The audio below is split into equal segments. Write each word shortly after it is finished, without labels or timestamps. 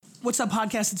What's up,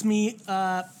 podcast? It's me.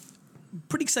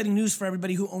 Pretty exciting news for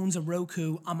everybody who owns a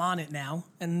Roku. I'm on it now.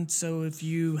 And so if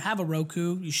you have a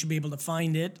Roku, you should be able to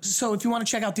find it. So if you want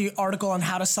to check out the article on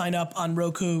how to sign up on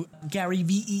Roku,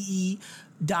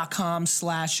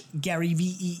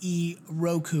 GaryVee.com/GaryVee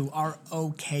Roku,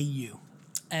 ROKU.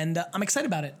 And I'm excited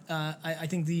about it. I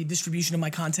think the distribution of my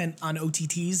content on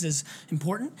OTTs is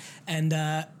important, and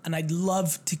I'd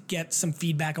love to get some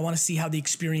feedback. I want to see how the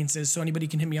experience is, so anybody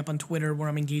can hit me up on Twitter where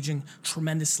I'm engaging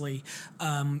tremendously.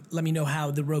 Let me know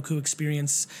how the Roku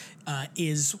experience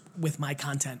is with my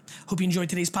content. Hope you enjoyed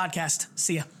today's podcast.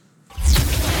 See ya.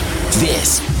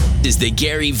 This is the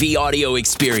Gary V audio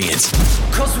experience.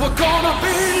 'Cause we're gonna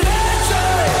be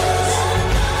legends.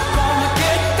 Gonna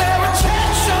get their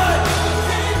attention.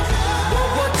 What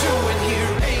we're doing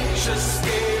here ain't just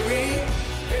scary.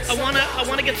 I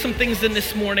want to get some things in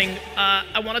this morning.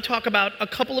 I want to talk about a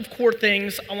couple of core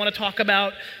things. I want to talk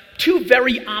about two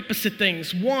very opposite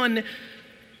things. One,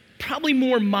 probably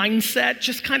more mindset,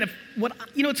 just kind of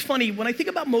it's funny, when I think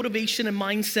about motivation and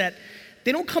mindset,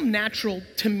 they don't come natural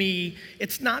to me.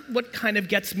 It's not what kind of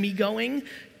gets me going.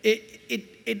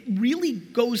 It really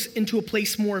goes into a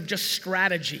place more of just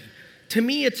strategy. To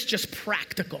me, it's just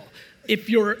practical. If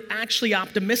you're actually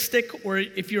optimistic or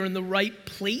if you're in the right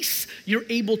place, you're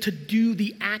able to do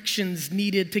the actions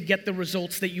needed to get the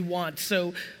results that you want.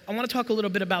 So I want to talk a little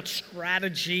bit about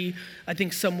strategy. I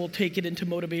think some will take it into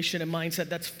motivation and mindset.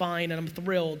 That's fine, and I'm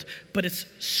thrilled. But it's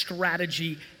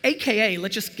strategy. AKA, I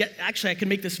can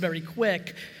make this very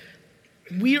quick.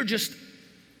 We are just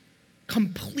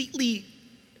completely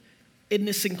in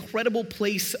this incredible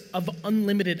place of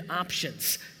unlimited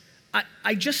options.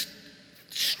 I just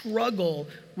struggle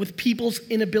with people's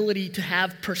inability to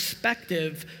have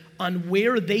perspective on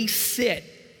where they sit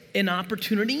in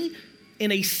opportunity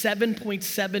in a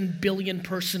 7.7 billion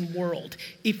person world.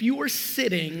 If you are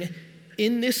sitting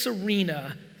in this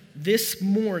arena this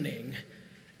morning,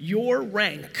 your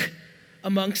rank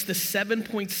amongst the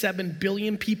 7.7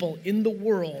 billion people in the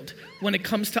world when it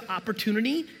comes to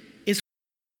opportunity is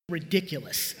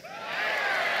ridiculous.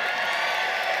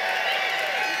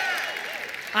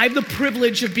 I have the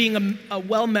privilege of being a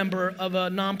well member of a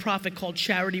nonprofit called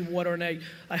Charity Water, and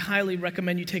I highly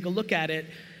recommend you take a look at it.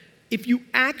 If you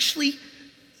actually,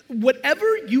 whatever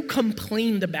you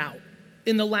complained about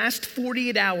in the last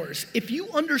 48 hours, if you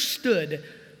understood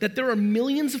that there are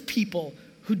millions of people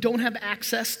who don't have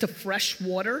access to fresh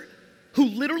water, who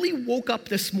literally woke up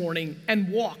this morning and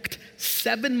walked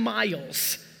 7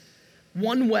 miles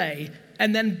one way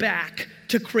and then back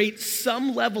to create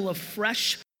some level of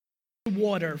fresh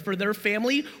water for their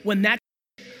family, when that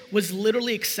was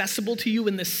literally accessible to you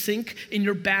in the sink in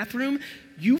your bathroom,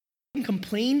 you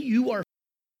complain, you are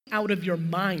out of your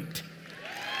mind.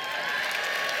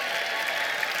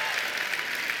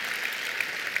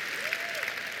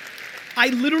 I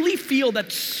literally feel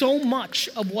that so much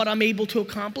of what I'm able to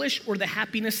accomplish or the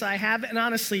happiness I have, and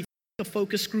honestly, a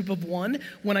focus group of one,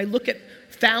 when I look at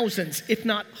thousands, if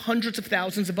not hundreds of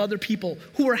thousands of other people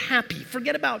who are happy,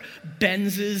 forget about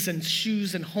Benzes and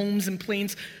shoes and homes and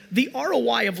planes. The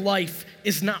ROI of life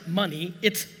is not money,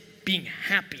 it's being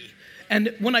happy.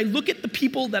 And when I look at the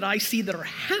people that I see that are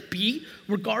happy,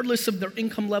 regardless of their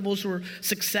income levels or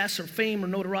success or fame or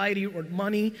notoriety or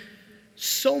money,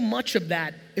 so much of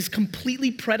that is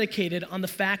completely predicated on the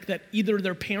fact that either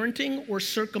their parenting or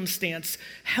circumstance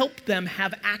helped them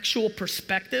have actual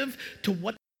perspective to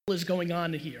what is going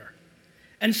on here.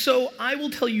 And so I will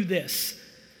tell you this,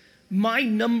 my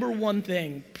number one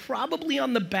thing, probably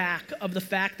on the back of the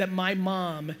fact that my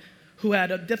mom, who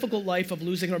had a difficult life of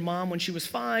losing her mom when she was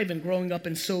 5 and growing up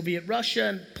in Soviet Russia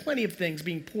and plenty of things,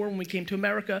 being poor when we came to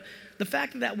America, the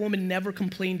fact that that woman never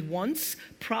complained once,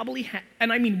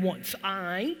 and I mean once,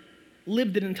 I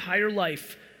lived an entire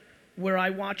life where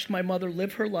I watched my mother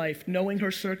live her life knowing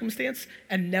her circumstance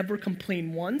and never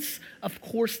complain once. Of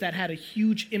course, that had a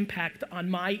huge impact on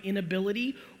my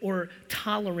inability or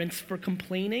tolerance for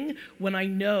complaining when I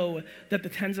know that the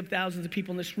tens of thousands of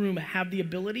people in this room have the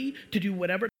ability to do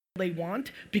whatever they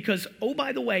want, because, oh,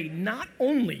 by the way, not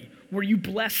only were you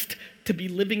blessed to be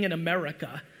living in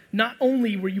America, not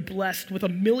only were you blessed with a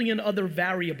million other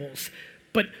variables,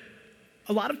 but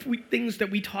a lot of things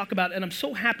that we talk about, and I'm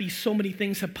so happy so many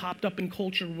things have popped up in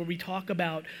culture where we talk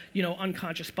about,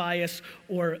 unconscious bias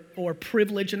or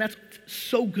privilege, and that's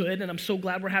so good, and I'm so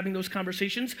glad we're having those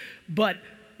conversations, but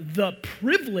the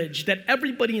privilege that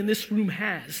everybody in this room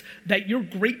has, that your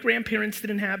great-grandparents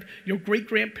didn't have, your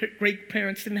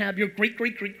great-great-great-parents didn't have, your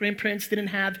great-great-great-grandparents didn't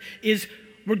have, is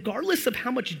regardless of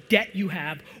how much debt you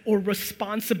have or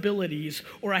responsibilities,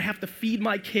 or I have to feed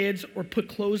my kids or put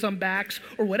clothes on backs,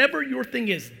 or whatever your thing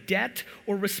is, debt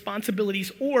or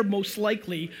responsibilities, or most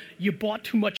likely you bought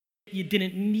too much you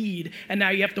didn't need and now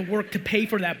you have to work to pay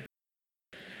for that.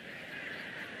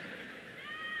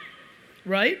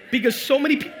 Right? Because so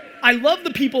many people, I love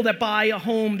the people that buy a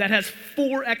home that has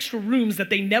 4 extra rooms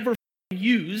that they never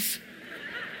use,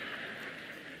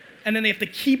 and then they have to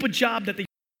keep a job that they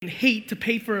hate to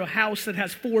pay for a house that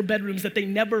has 4 bedrooms that they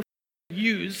never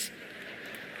use.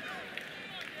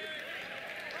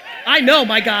 I know,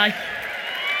 my guy.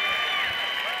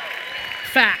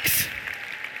 Facts.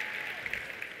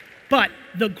 But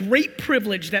the great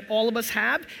privilege that all of us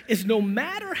have is no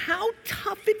matter how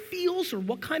tough it feels or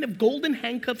what kind of golden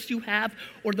handcuffs you have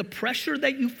or the pressure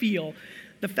that you feel,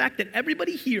 the fact that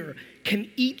everybody here can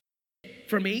eat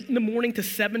from 8 in the morning to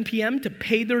 7 p.m. to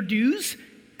pay their dues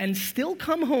and still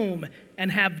come home and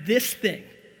have this thing.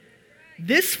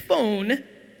 This phone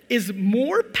is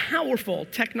more powerful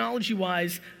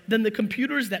technology-wise than the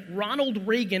computers that Ronald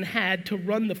Reagan had to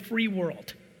run the free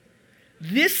world.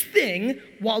 This thing,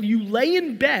 while you lay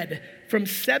in bed from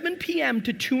 7 p.m.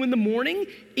 to 2 in the morning,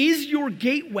 is your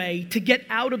gateway to get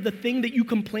out of the thing that you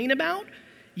complain about,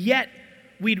 yet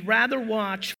we'd rather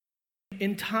watch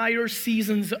entire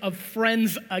seasons of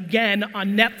Friends again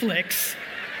on Netflix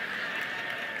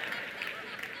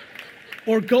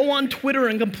or go on Twitter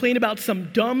and complain about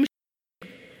some dumb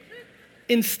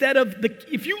instead of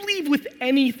if you leave with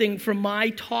anything from my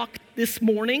talk this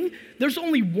morning, there's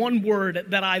only one word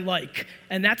that I like,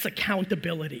 and that's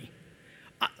accountability.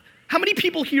 How many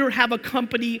people here have a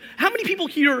company, how many people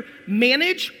here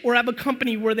manage or have a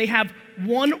company where they have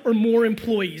 1 or more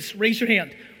employees? Raise your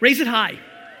hand. Raise it high.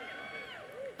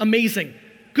 Amazing.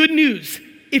 Good news.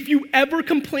 If you ever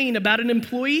complain about an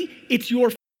employee, it's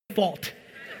your fault.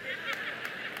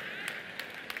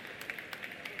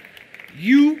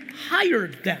 You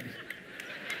hired them.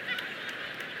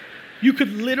 You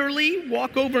could literally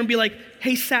walk over and be like,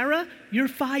 hey, Sarah, you're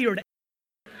fired.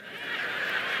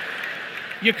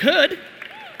 You could.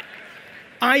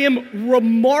 I am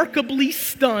remarkably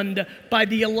stunned by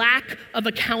the lack of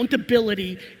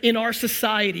accountability in our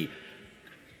society.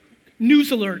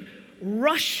 News alert,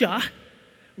 Russia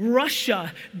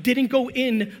didn't go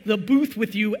in the booth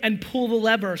with you and pull the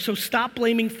lever, so stop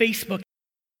blaming Facebook.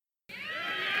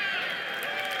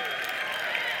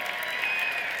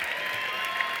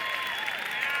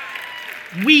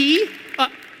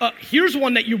 Here's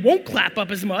one that you won't clap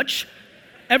up as much.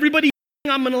 Everybody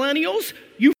on millennials,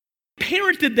 you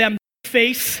parented them,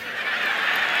 face.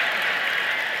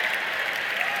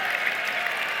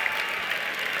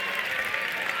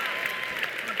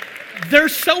 They're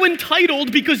so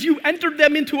entitled because you entered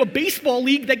them into a baseball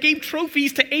league that gave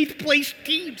trophies to 8th place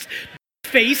teams,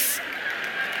 face.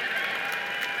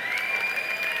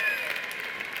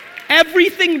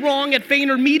 Everything wrong at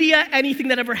VaynerMedia, anything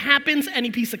that ever happens, any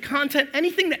piece of content,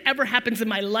 anything that ever happens in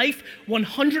my life,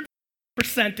 100%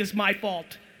 is my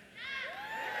fault.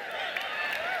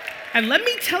 And let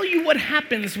me tell you what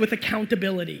happens with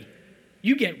accountability.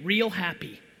 You get real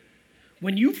happy.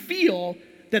 When you feel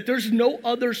that there's no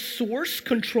other source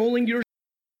controlling your,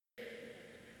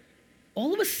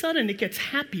 all of a sudden it gets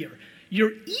happier.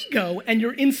 Your ego and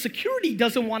your insecurity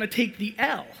doesn't want to take the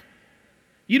L.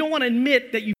 You don't want to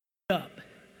admit that you up.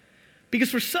 Because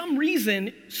for some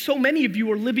reason, so many of you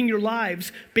are living your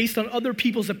lives based on other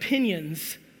people's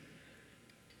opinions,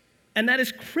 and that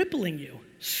is crippling you.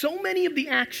 So many of the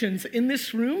actions in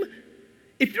this room,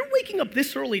 if you're waking up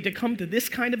this early to come to this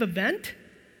kind of event,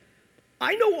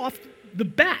 I know off the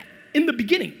bat, in the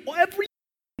beginning, every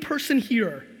person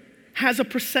here has a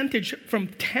percentage from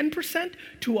 10%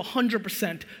 to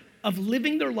 100% of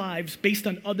living their lives based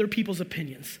on other people's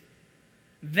opinions.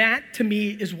 That, to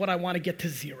me, is what I want to get to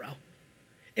 0.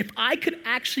 If I could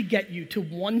actually get you to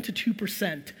 1 to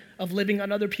 2% of living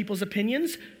on other people's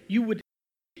opinions, you would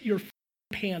your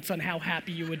pants on how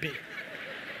happy you would be.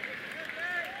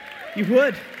 You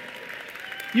would.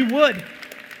 You would.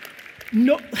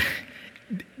 No,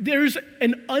 there's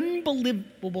an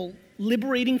unbelievable,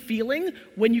 liberating feeling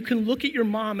when you can look at your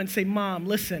mom and say, Mom,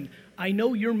 listen, I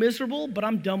know you're miserable, but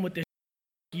I'm done with this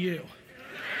you.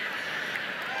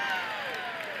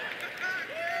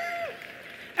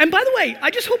 And by the way,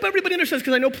 I just hope everybody understands,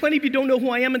 because I know plenty of you don't know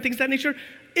who I am and things of that nature.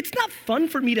 It's not fun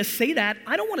for me to say that.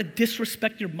 I don't want to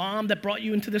disrespect your mom that brought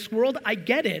you into this world. I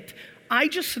get it. I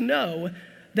just know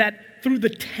that through the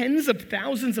tens of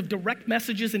thousands of direct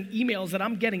messages and emails that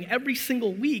I'm getting every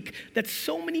single week, that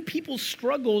so many people's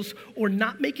struggles or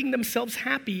not making themselves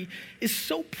happy is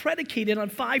so predicated on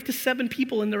 5 to 7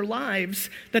 people in their lives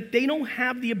that they don't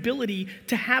have the ability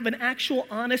to have an actual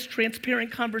honest,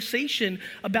 transparent conversation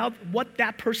about what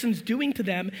that person's doing to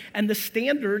them, and the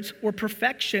standards or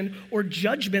perfection or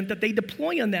judgment that they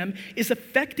deploy on them is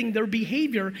affecting their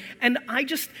behavior. And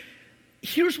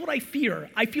here's what I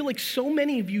fear. I feel like so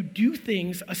many of you do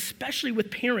things, especially with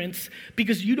parents,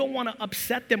 because you don't want to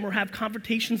upset them or have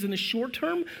confrontations in the short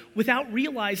term without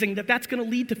realizing that that's going to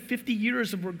lead to 50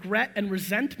 years of regret and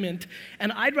resentment.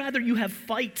 And I'd rather you have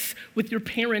fights with your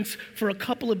parents for a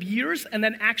couple of years and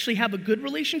then actually have a good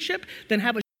relationship than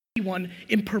have a shitty one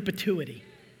in perpetuity.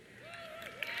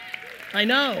 I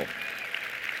know.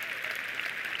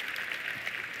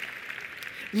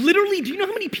 Literally, do you know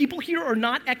how many people here are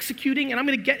not executing? And I'm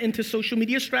going to get into social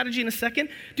media strategy in a second.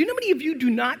 Do you know how many of you do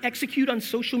not execute on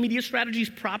social media strategies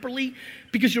properly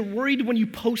because you're worried when you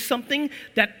post something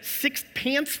that 6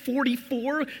 pants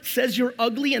 44 says you're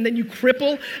ugly and then you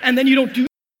cripple and then you don't do?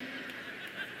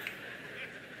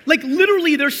 Like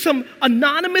literally there's some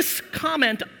anonymous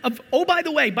comment of, oh, by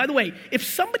the way, if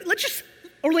somebody,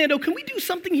 Orlando, can we do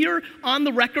something here on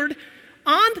the record?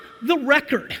 On the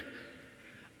record.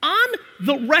 On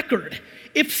the record,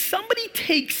 if somebody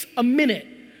takes a minute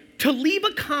to leave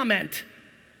a comment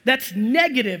that's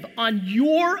negative on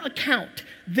your account,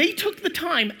 they took the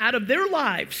time out of their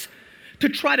lives to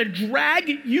try to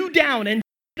drag you down and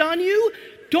on you,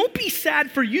 don't be sad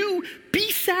for you,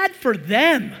 be sad for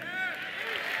them.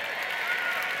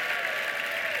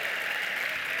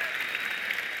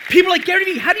 People are like, Gary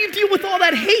Vee, how do you deal with all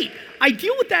that hate? I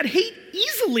deal with that hate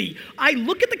easily. I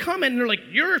look at the comment and they're like,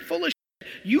 you're full of shit.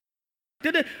 You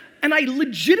did it. And I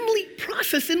legitimately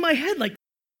process in my head like,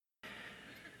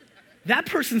 that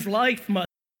person's life must.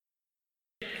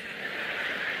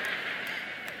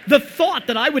 The thought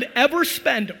that I would ever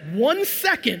spend 1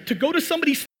 second to go to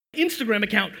somebody's Instagram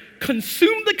account,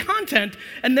 consume the content,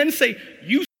 and then say,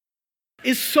 you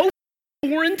is so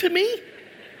foreign to me.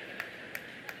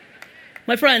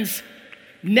 My friends,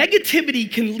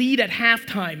 negativity can lead at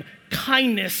halftime.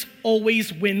 Kindness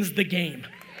always wins the game.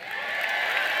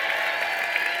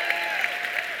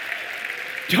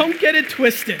 Don't get it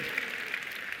twisted.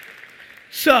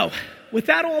 So, with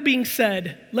that all being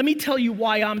said, let me tell you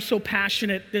why I'm so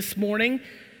passionate this morning.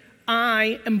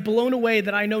 I am blown away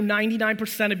that I know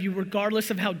 99% of you, regardless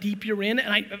of how deep you're in,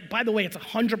 and by the way, it's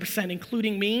 100%,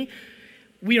 including me,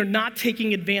 we are not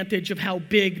taking advantage of how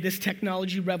big this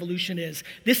technology revolution is.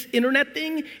 This internet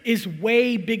thing is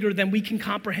way bigger than we can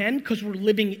comprehend because we're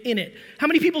living in it. How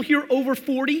many people here over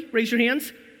 40? Raise your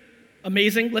hands.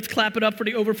 Amazing. Let's clap it up for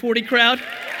the over 40 crowd.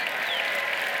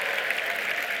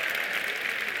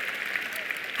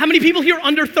 How many people here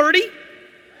under 30?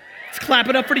 Let's clap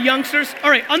it up for the youngsters.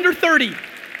 All right, under 30.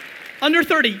 Under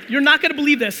 30. You're not going to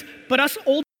believe this, but us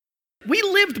old, we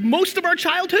lived most of our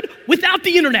childhood without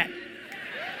the internet.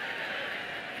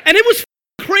 And it was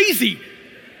crazy.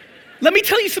 Let me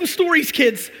tell you some stories,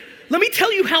 kids. Let me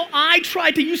tell you how I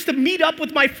tried to used to meet up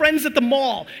with my friends at the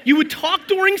mall. You would talk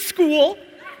during school,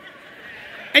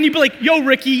 and you'd be like, yo,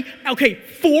 Ricky, okay,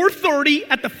 4:30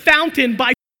 at the fountain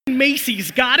by Macy's,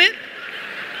 got it?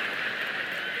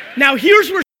 Now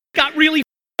here's where got really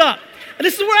up. And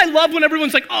this is where I love when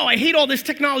everyone's like, oh, I hate all this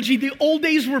technology. The old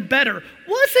days were better.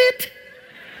 Was it?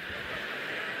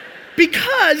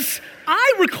 Because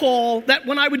I recall that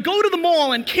when I would go to the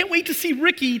mall and can't wait to see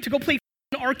Ricky to go play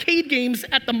arcade games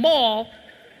at the mall,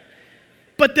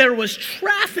 but there was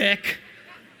traffic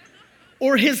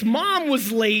or his mom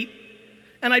was late,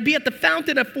 and I'd be at the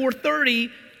fountain at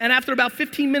 4:30, and after about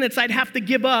 15 minutes, I'd have to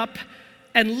give up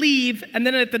and leave, and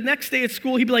then at the next day at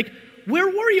school, he'd be like, where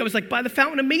were you? I was like, by the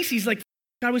fountain of Macy's. Like,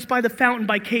 I was by the fountain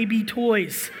by KB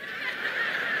Toys.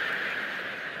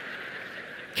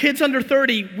 Kids under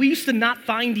 30, we used to not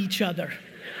find each other.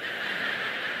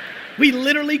 We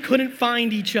literally couldn't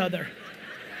find each other.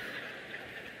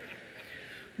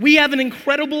 We have an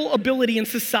incredible ability in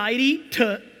society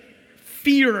to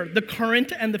fear the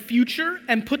current and the future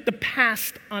and put the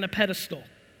past on a pedestal.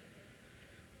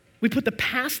 We put the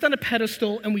past on a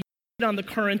pedestal and we on the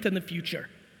current and the future.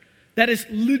 That is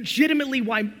legitimately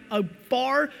why a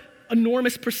far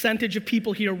enormous percentage of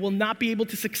people here will not be able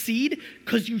to succeed,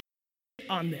 because you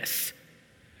on this.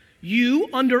 You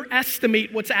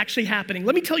underestimate what's actually happening.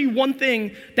 Let me tell you one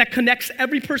thing that connects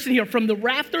every person here from the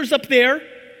rafters up there.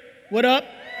 What up,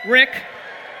 Rick?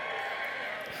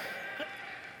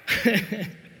 It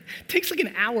takes like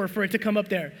an hour for it to come up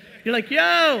there. You're like,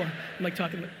 yo. I'm like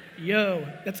talking, yo.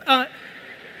 That's,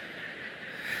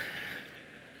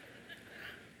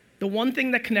 The one thing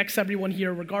that connects everyone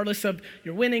here, regardless of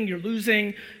you're winning, you're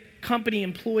losing, company,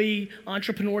 employee,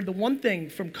 entrepreneur, the one thing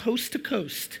from coast to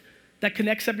coast that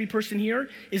connects every person here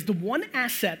is the one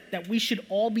asset that we should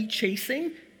all be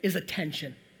chasing is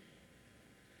attention.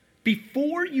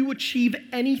 Before you achieve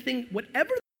anything,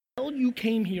 whatever the hell you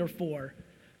came here for,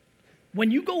 when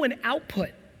you go and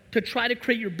output to try to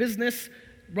create your business,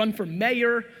 run for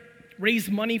mayor, raise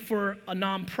money for a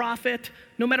nonprofit,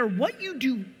 no matter what you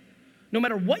do, no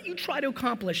matter what you try to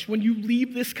accomplish, when you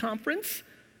leave this conference,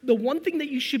 the one thing that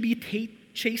you should be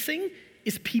chasing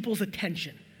is people's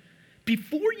attention.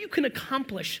 Before you can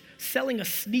accomplish selling a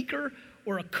sneaker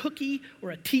or a cookie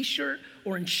or a t-shirt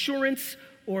or insurance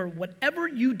or whatever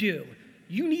you do,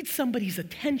 you need somebody's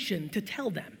attention to tell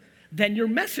them. Then your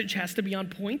message has to be on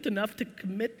point enough to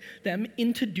commit them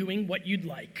into doing what you'd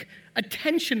like.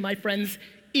 Attention, my friends,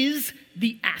 is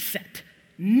the asset.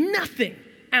 Nothing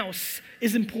else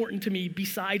is important to me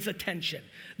besides attention.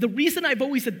 The reason I've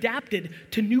always adapted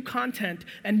to new content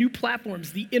and new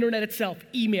platforms, the internet itself,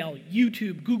 email,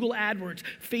 YouTube, Google AdWords,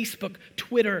 Facebook,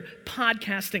 Twitter,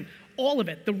 podcasting, all of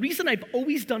it. The reason I've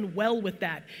always done well with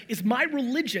that is my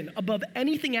religion above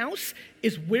anything else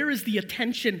is where is the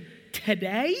attention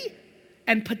today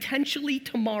and potentially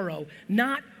tomorrow,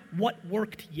 not what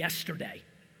worked yesterday.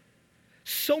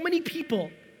 So many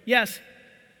people, yes,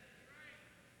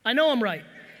 I know I'm right.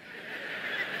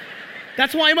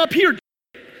 That's why I'm up here.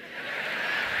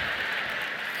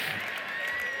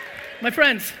 My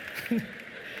friends,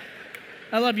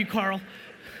 I love you, Carl.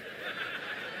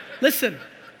 Listen,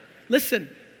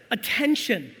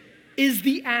 attention is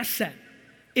the asset.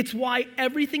 It's why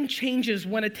everything changes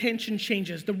when attention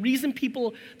changes. The reason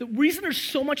there's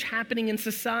so much happening in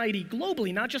society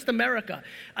globally, not just America.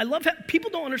 I love how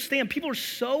people don't understand. People are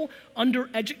so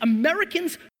undereducated.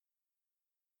 Americans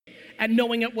at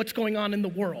knowing what's going on in the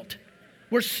world.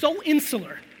 We're so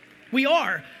insular. We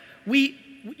are.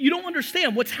 You don't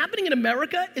understand. What's happening in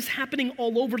America is happening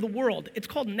all over the world. It's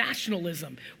called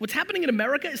nationalism. What's happening in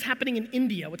America is happening in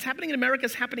India. What's happening in America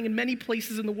is happening in many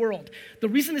places in the world. The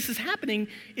reason this is happening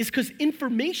is because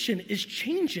information is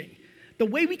changing. The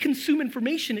way we consume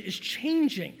information is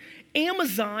changing.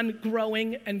 Amazon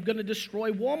growing and going to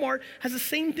destroy Walmart has the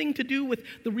same thing to do with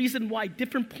the reason why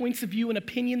different points of view and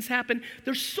opinions happen.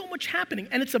 There's so much happening,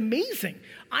 and it's amazing.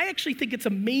 I actually think it's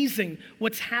amazing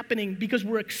what's happening because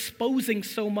we're exposing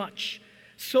so much.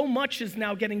 So much is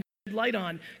now getting light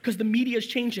on because the media is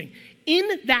changing. In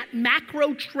that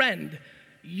macro trend,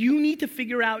 you need to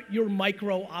figure out your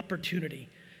micro opportunity.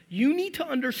 You need to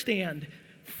understand,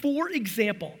 for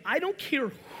example, I don't care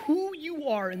who you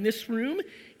are in this room,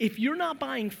 if you're not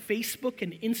buying Facebook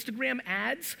and Instagram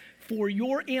ads for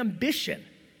your ambition,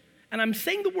 and I'm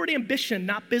saying the word ambition,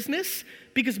 not business,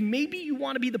 because maybe you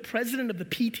want to be the president of the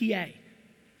PTA,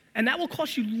 and that will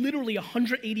cost you literally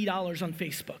 $180 on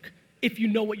Facebook if you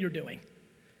know what you're doing.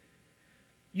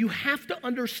 You have to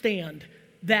understand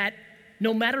that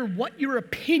no matter what your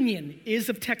opinion is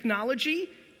of technology,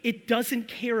 it doesn't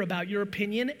care about your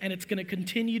opinion, and it's going to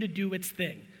continue to do its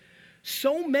thing.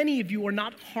 So many of you are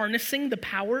not harnessing the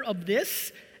power of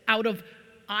this out of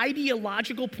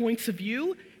ideological points of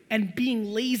view and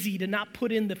being lazy to not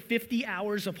put in the 50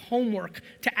 hours of homework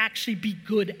to actually be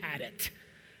good at it.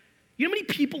 You know how many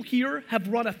people here have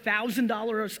run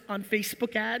 $1,000 on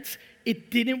Facebook ads? It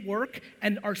didn't work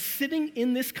and are sitting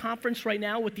in this conference right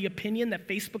now with the opinion that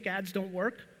Facebook ads don't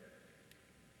work?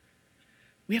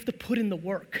 We have to put in the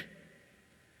work.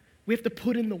 We have to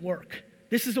put in the work.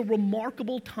 This is a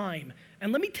remarkable time.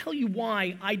 And let me tell you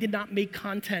why I did not make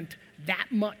content that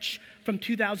much from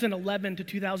 2011 to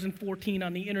 2014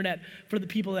 on the internet for the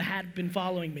people that had been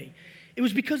following me. It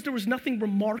was because there was nothing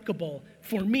remarkable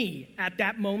for me at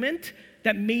that moment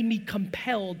that made me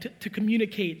compelled to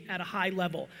communicate at a high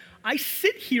level. I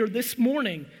sit here this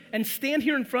morning and stand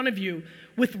here in front of you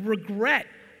with regret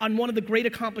on one of the great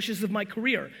accomplishments of my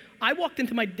career. I walked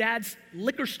into my dad's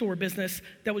liquor store business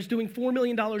that was doing $4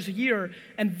 million a year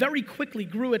and very quickly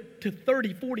grew it to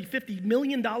 30, 40, 50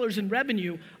 million dollars in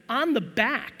revenue on the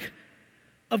back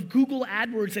of Google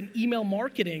AdWords and email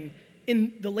marketing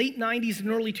in the late 90s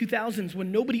and early 2000s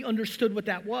when nobody understood what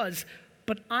that was.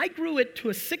 But I grew it to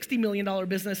a $60 million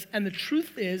business, and the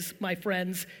truth is, my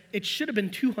friends, it should have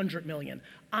been $200 million.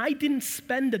 I didn't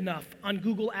spend enough on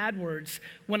Google AdWords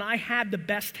when I had the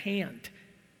best hand.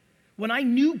 When I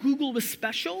knew Google was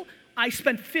special, I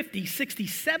spent 50, 60,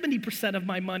 70% of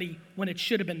my money when it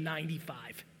should have been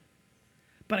 95.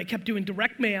 But I kept doing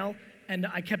direct mail, and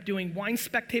I kept doing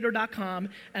winespectator.com,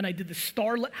 and I did the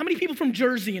Star. How many people from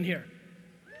Jersey in here?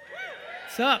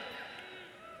 What's up?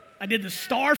 I did the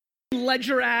Star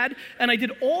Ledger ad, and I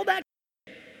did all that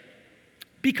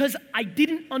because I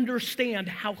didn't understand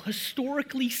how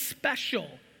historically special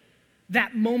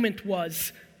that moment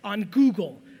was on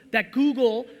Google. That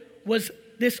Google was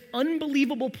this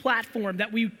unbelievable platform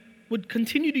that we would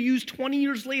continue to use 20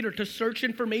 years later to search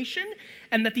information,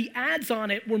 and that the ads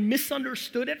on it were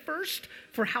misunderstood at first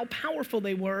for how powerful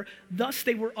they were, thus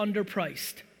they were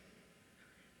underpriced.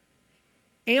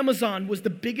 Amazon was the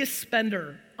biggest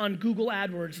spender on Google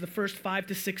AdWords the first 5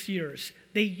 to 6 years.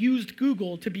 They used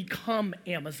Google to become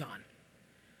Amazon.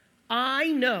 I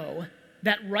know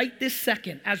that right this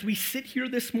second, as we sit here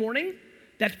this morning,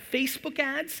 that Facebook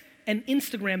ads and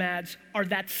Instagram ads are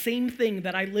that same thing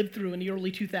that I lived through in the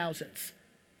early 2000s.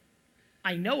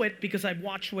 I know it because I've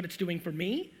watched what it's doing for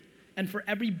me and for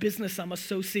every business I'm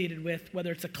associated with,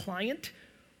 whether it's a client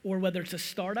or whether it's a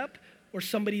startup or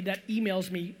somebody that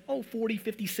emails me, 40,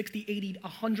 50, 60, 80,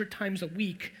 100 times a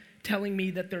week telling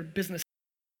me that their business.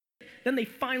 Then they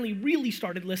finally really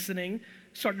started listening,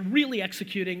 started really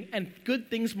executing, and good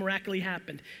things miraculously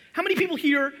happened. How many people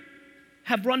here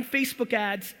have run Facebook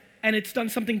ads and it's done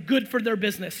something good for their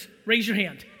business? Raise your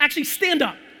hand. Actually, stand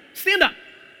up. Stand up.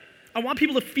 I want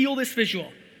people to feel this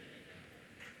visual.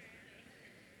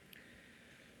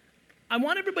 I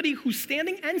want everybody who's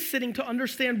standing and sitting to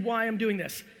understand why I'm doing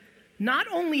this. Not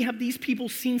only have these people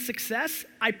seen success,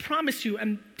 I promise you,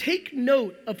 and take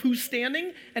note of who's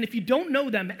standing, and if you don't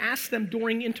know them, ask them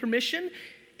during intermission.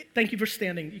 Thank you for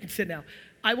standing. You can sit now.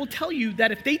 I will tell you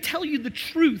that if they tell you the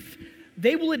truth,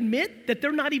 they will admit that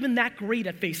they're not even that great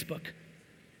at Facebook.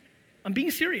 I'm being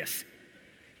serious.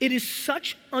 It is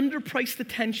such underpriced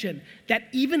attention that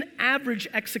even average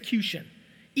execution,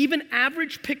 even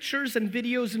average pictures and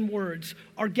videos and words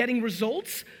are getting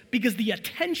results because the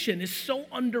attention is so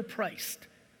underpriced.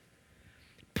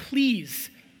 Please,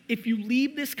 if you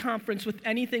leave this conference with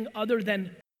anything other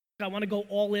than, I want to go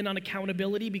all in on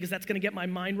accountability because that's going to get my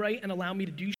mind right and allow me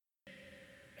to do shit.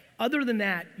 Other than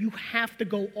that, you have to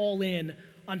go all in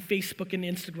on Facebook and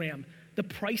Instagram. The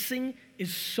pricing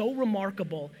is so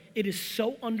remarkable, it is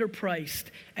so underpriced,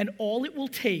 and all it will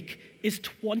take is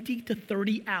 20 to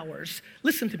 30 hours.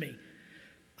 Listen to me.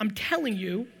 I'm telling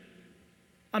you,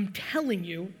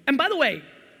 and by the way,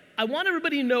 I want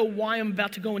everybody to know why I'm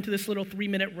about to go into this little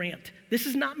 3-minute rant. This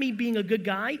is not me being a good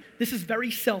guy, this is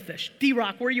very selfish.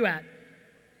 D-Rock, where are you at?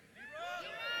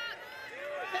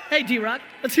 Hey, D-Rock,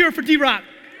 let's hear it for D-Rock.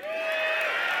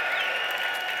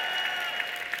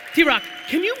 D-Rock,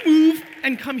 can you move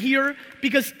and come here?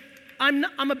 Because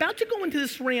I'm about to go into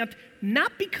this rant,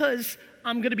 not because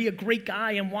I'm gonna be a great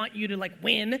guy and want you to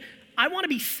win. I wanna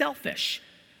be selfish.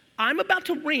 I'm about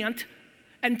to rant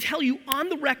and tell you on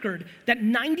the record that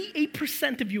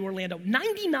 98% of you, Orlando,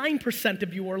 99%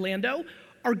 of you, Orlando,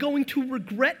 are going to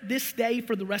regret this day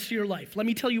for the rest of your life. Let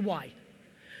me tell you why.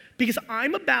 Because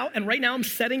and right now I'm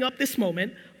setting up this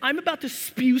moment, I'm about to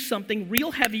spew something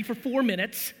real heavy for 4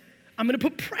 minutes. I'm gonna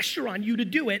put pressure on you to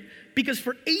do it because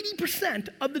for 80%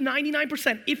 of the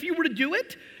 99%, if you were to do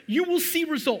it, you will see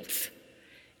results.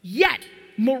 Yet,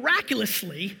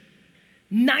 miraculously,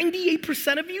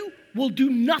 98% of you will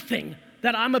do nothing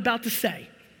that I'm about to say.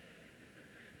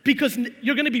 Because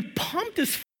you're gonna be pumped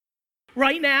as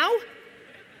right now,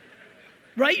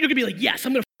 right? You're gonna be like, yes,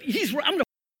 I'm gonna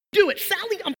do it.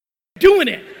 Sally, I'm doing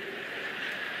it.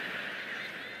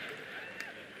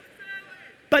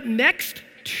 But next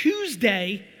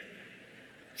Tuesday,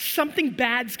 something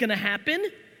bad's gonna happen,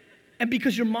 and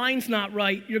because your mind's not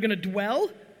right, you're gonna dwell,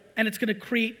 and it's gonna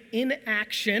create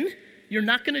inaction. You're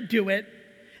not gonna do it.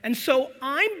 And so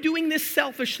I'm doing this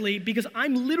selfishly because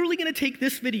I'm literally gonna take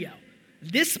this video,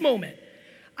 this moment,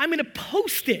 I'm gonna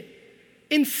post it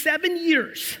in 7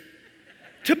 years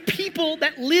to people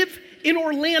that live in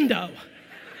Orlando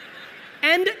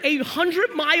and a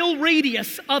 100-mile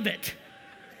radius of it.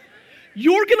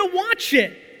 You're gonna watch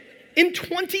it in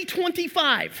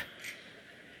 2025.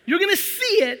 You're gonna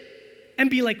see it and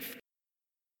be like,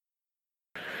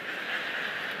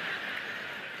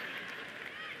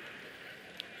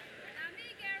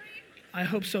 I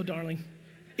hope so, darling.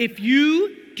 If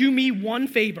you do me one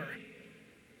favor,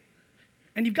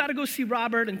 and you've got to go see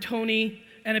Robert and Tony,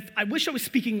 and I wish I was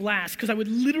speaking last, because I would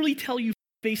literally tell you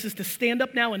faces to stand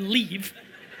up now and leave.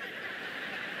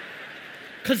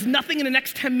 Because nothing in the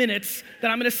next 10 minutes that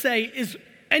I'm gonna say is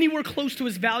anywhere close to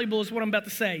as valuable as what I'm about to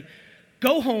say.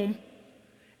 Go home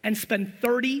and spend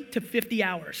 30 to 50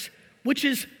 hours, which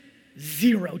is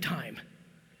 0 time.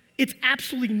 It's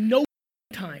absolutely no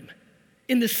time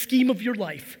in the scheme of your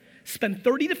life. Spend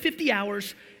 30 to 50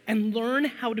 hours and learn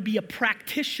how to be a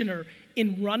practitioner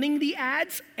in running the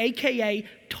ads, AKA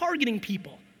targeting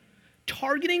people.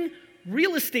 Targeting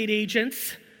real estate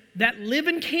agents that live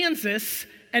in Kansas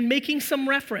and making some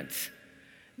reference.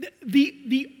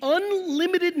 The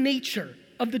unlimited nature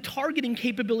of the targeting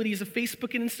capabilities of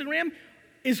Facebook and Instagram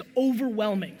is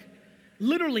overwhelming.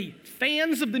 Literally,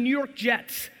 fans of the New York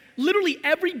Jets, literally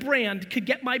every brand could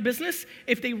get my business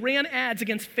if they ran ads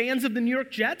against fans of the New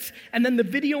York Jets, and then the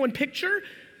video and picture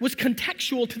was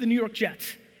contextual to the New York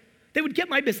Jets. They would get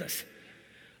my business.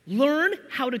 Learn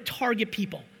how to target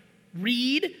people.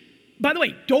 Read. By the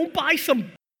way, don't buy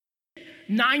some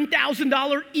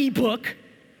 $9,000 ebook.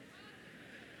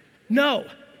 No,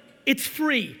 it's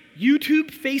free.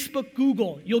 YouTube, Facebook,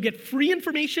 Google. You'll get free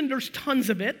information. There's tons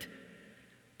of it.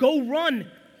 Go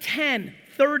run $10,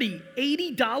 $30,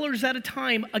 $80 at a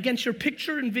time against your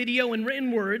picture and video and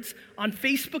written words on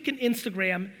Facebook and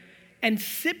Instagram, and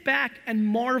sit back and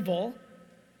marvel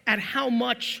at how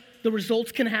much the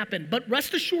results can happen. But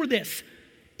rest assured this,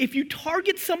 if you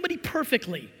target somebody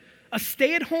perfectly, a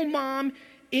stay-at-home mom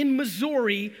in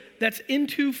Missouri that's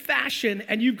into fashion,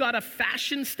 and you've got a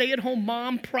fashion stay-at-home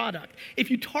mom product, if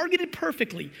you target it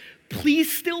perfectly,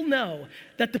 please still know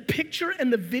that the picture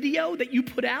and the video that you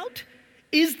put out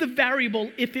is the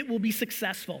variable if it will be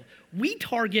successful. We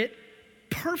target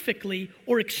perfectly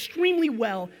or extremely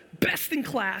well, best in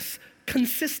class,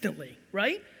 consistently,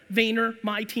 right? Vayner,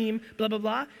 my team, blah, blah,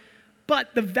 blah.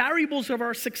 But the variables of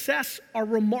our success are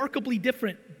remarkably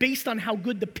different based on how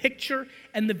good the picture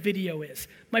and the video is.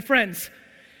 My friends,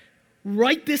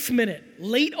 right this minute,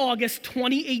 late August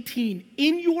 2018,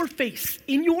 in your face,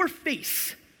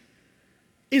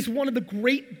 is one of the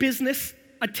great business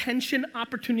attention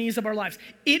opportunities of our lives.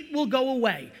 It will go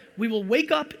away. We will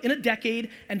wake up in a decade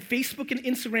and Facebook and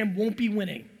Instagram won't be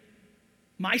winning.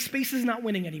 MySpace is not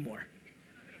winning anymore.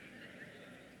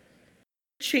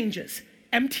 Changes.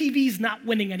 MTV's not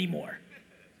winning anymore,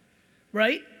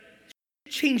 right?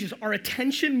 Changes. Our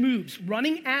attention moves.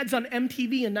 Running ads on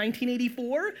MTV in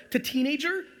 1984 to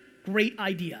teenager, great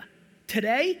idea.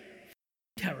 Today,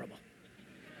 terrible.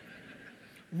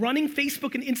 Running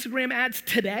Facebook and Instagram ads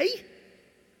today,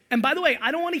 and by the way,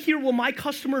 I don't want to hear, well, my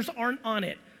customers aren't on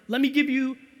it. Let me give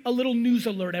you a little news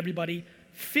alert, everybody.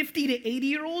 50 to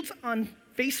 80-year-olds on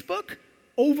Facebook,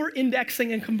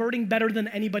 over-indexing and converting better than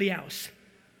anybody else.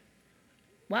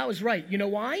 Wow, I was right. You know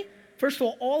why? First of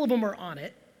all of them are on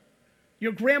it.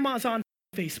 Your grandma's on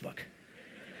Facebook,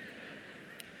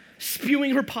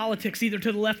 spewing her politics either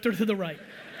to the left or to the right.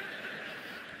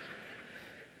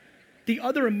 The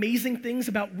other amazing things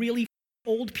about really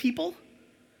old people,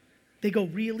 they go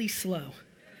really slow,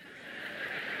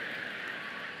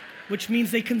 which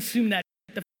means they consume that.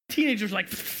 The teenagers like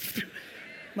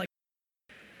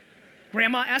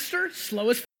Grandma Esther, slow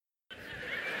as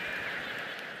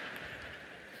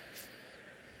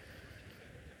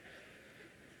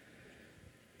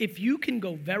If you can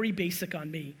go very basic on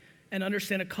me and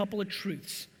understand a couple of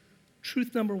truths.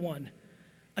 Truth number one,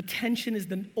 attention is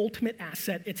the ultimate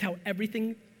asset. It's how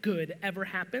everything good ever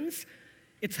happens.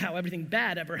 It's how everything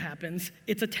bad ever happens.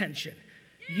 It's attention.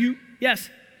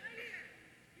 Yes?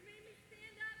 You made me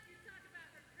stand up. You talk about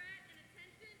regret and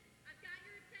attention. I've got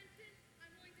your attention.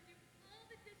 I'm willing to do all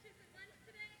the dishes at lunch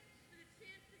today for the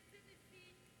chance to sit in a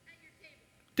seat at your table.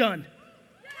 Done.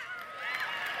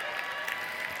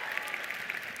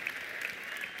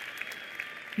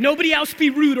 Nobody else be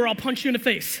rude or I'll punch you in the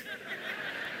face.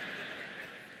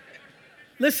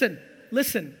 Listen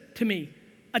to me.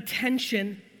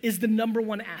 Attention is the number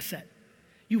one asset.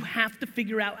 You have to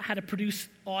figure out how to produce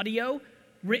audio,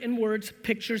 written words,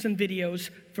 pictures, and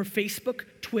videos for Facebook,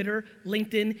 Twitter,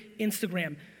 LinkedIn,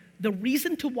 Instagram. The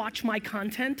reason to watch my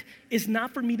content is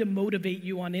not for me to motivate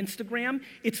you on Instagram.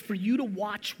 It's for you to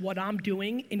watch what I'm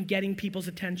doing in getting people's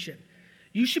attention.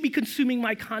 You should be consuming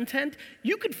my content.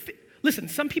 You could, listen,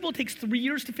 some people it takes 3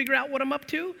 years to figure out what I'm up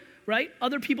to, right?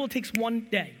 Other people it takes 1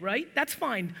 day, right? That's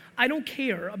fine. I don't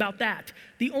care about that.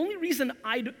 The only reason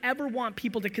I'd ever want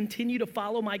people to continue to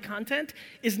follow my content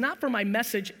is not for my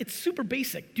message. It's super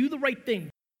basic. Do the right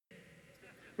thing,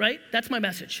 right? That's my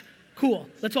message. Cool.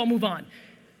 Let's all move on.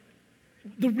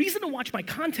 The reason to watch my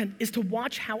content is to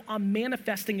watch how I'm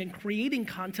manifesting and creating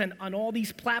content on all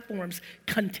these platforms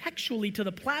contextually to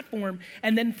the platform,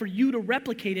 and then for you to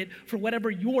replicate it for whatever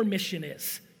your mission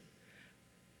is.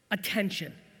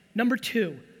 Attention. Number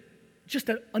 2, just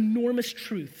an enormous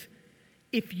truth.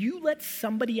 If you let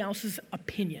somebody else's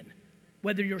opinion,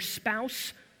 whether your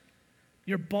spouse,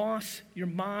 your boss, your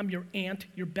mom, your aunt,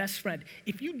 your best friend,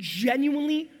 if you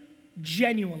genuinely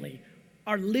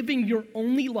are living your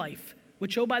only life,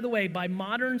 which, oh, by the way, by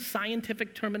modern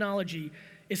scientific terminology,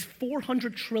 is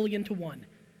 400 trillion to 1.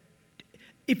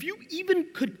 If you even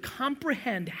could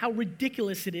comprehend how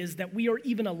ridiculous it is that we are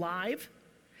even alive,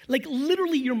 Like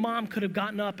literally your mom could have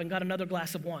gotten up and got another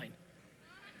glass of wine.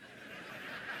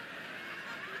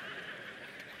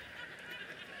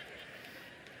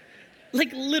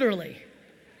 Like literally.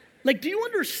 Like, do you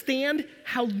understand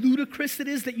how ludicrous it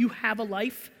is that you have a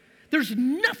life? There's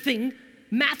nothing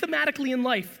mathematically in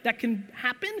life that can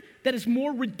happen that is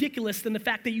more ridiculous than the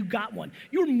fact that you got one.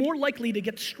 You're more likely to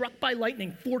get struck by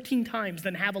lightning 14 times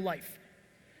than have a life.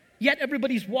 Yet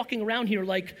everybody's walking around here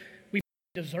like, we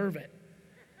deserve it.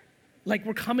 Like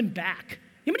we're coming back.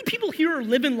 How many people here are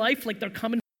living life like they're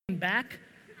coming back?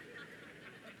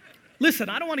 Listen,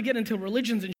 I don't want to get into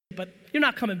religions and shit, but you're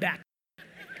not coming back.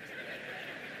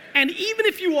 And even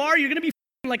if you are, you're gonna be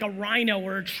like a rhino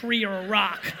or a tree or a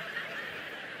rock.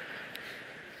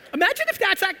 Imagine if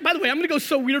that's, by the way, I'm gonna go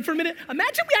so weird for a minute.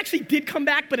 Imagine we actually did come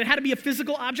back, but it had to be a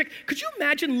physical object. Could you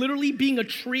imagine literally being a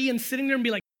tree and sitting there and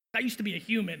be like, I used to be a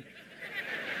human?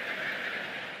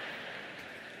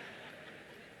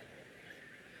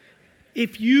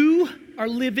 If you are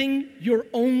living your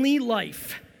only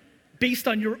life based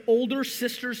on your older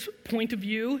sister's point of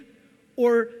view,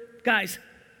 or guys,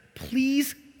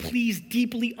 please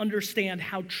deeply understand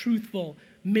how truthful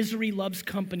Misery Loves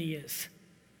Company is.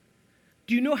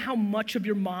 Do you know how much of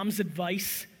your mom's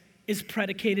advice is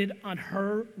predicated on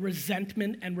her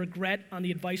resentment and regret on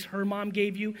the advice her mom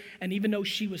gave you? And even though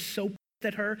she was so pissed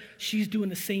at her, she's doing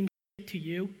the same shit to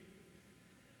you?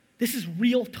 This is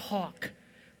real talk.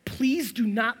 Please do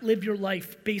not live your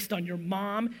life based on your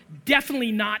mom.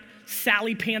 Definitely not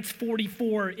Sally Pants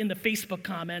 44 in the Facebook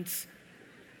comments.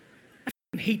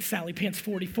 I hate Sally Pants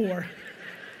 44.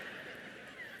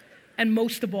 And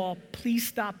most of all, please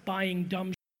stop buying dumb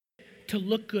shit to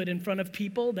look good in front of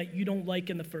people that you don't like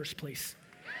in the first place.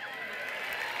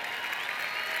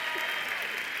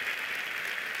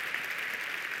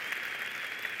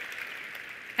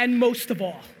 And most of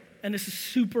all, and this is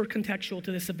super contextual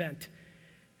to this event,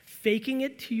 faking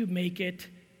it till you make it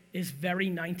is very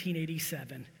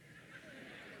 1987.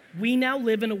 We now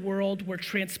live in a world where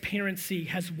transparency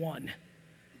has won.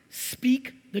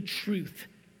 Speak the truth.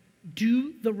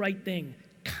 Do the right thing.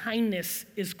 Kindness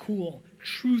is cool.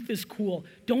 Truth is cool.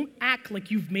 Don't act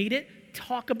like you've made it.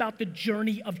 Talk about the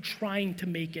journey of trying to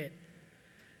make it.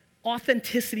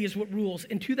 Authenticity is what rules.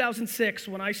 In 2006,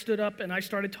 when I stood up and I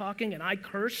started talking and I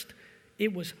cursed,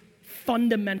 it was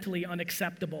fundamentally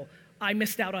unacceptable. I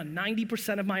missed out on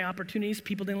 90% of my opportunities.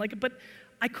 People didn't like it, but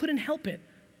I couldn't help it.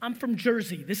 I'm from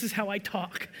Jersey. This is how I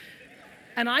talk.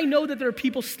 And I know that there are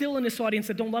people still in this audience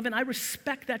that don't love it, and I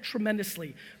respect that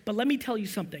tremendously. But let me tell you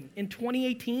something. In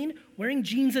 2018, wearing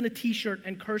jeans and a t-shirt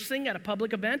and cursing at a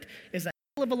public event is a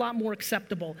hell of a lot more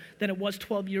acceptable than it was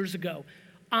 12 years ago.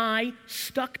 I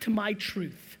stuck to my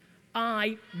truth.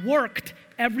 I worked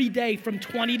every day from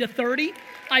 20 to 30.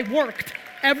 I worked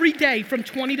every day from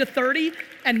 20 to 30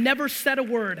 and never said a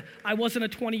word. I wasn't a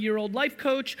 20-year-old life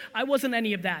coach. I wasn't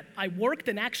any of that. I worked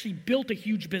and actually built a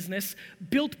huge business,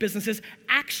 built businesses,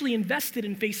 actually invested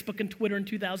in Facebook and Twitter in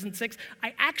 2006.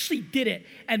 I actually did it.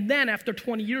 And then after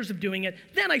 20 years of doing it,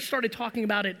 then I started talking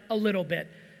about it a little bit.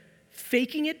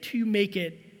 Faking it till you make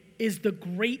it is the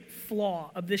great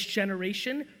flaw of this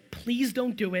generation. Please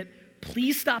don't do it.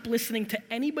 Please stop listening to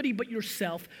anybody but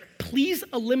yourself. Please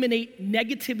eliminate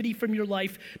negativity from your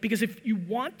life, because if you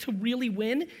want to really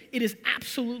win, it is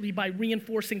absolutely by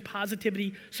reinforcing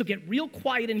positivity. So get real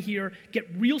quiet in here, get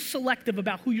real selective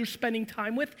about who you're spending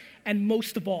time with, and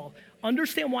most of all,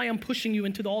 understand why I'm pushing you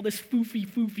into all this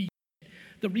foofy.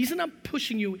 The reason I'm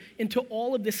pushing you into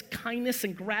all of this kindness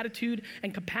and gratitude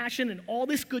and compassion and all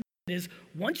this good is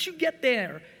once you get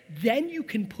there, then you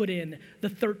can put in the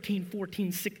 13,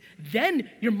 14, 16, then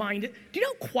your mind, do you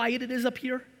know how quiet it is up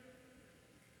here?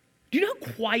 Do you know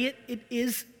how quiet it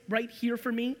is right here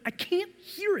for me? I can't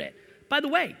hear it. By the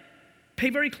way, pay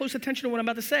very close attention to what I'm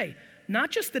about to say. Not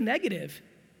just the negative,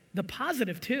 the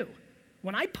positive too.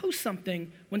 When I post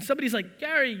something, when somebody's like,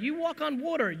 Gary, you walk on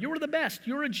water, you're the best,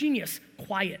 you're a genius,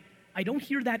 quiet. I don't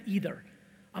hear that either.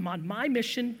 I'm on my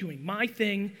mission, doing my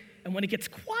thing, and when it gets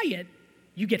quiet,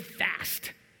 you get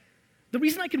fast. The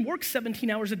reason I can work 17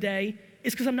 hours a day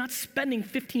is because I'm not spending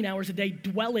 15 hours a day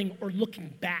dwelling or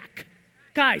looking back.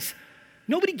 Guys,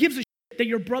 nobody gives a shit that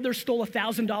your brother stole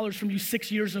 $1,000 from you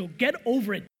 6 years ago. Get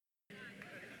over it.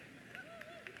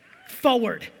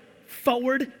 Forward.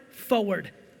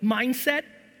 Mindset,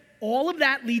 all of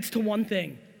that leads to one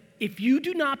thing. If you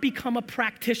do not become a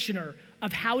practitioner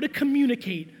of how to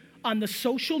communicate on the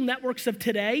social networks of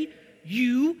today,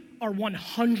 you are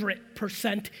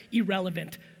 100%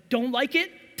 irrelevant. Don't like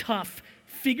it? Tough.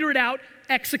 Figure it out,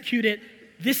 execute it.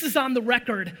 This is on the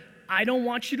record. I don't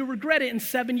want you to regret it in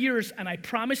 7 years. And I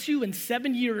promise you, in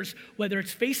 7 years, whether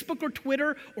it's Facebook or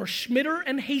Twitter or Schmitter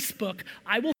and Facebook,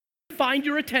 I will find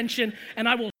your attention and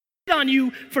I will shit on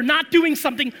you for not doing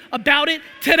something about it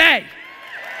today.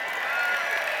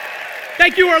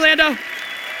 Thank you, Orlando.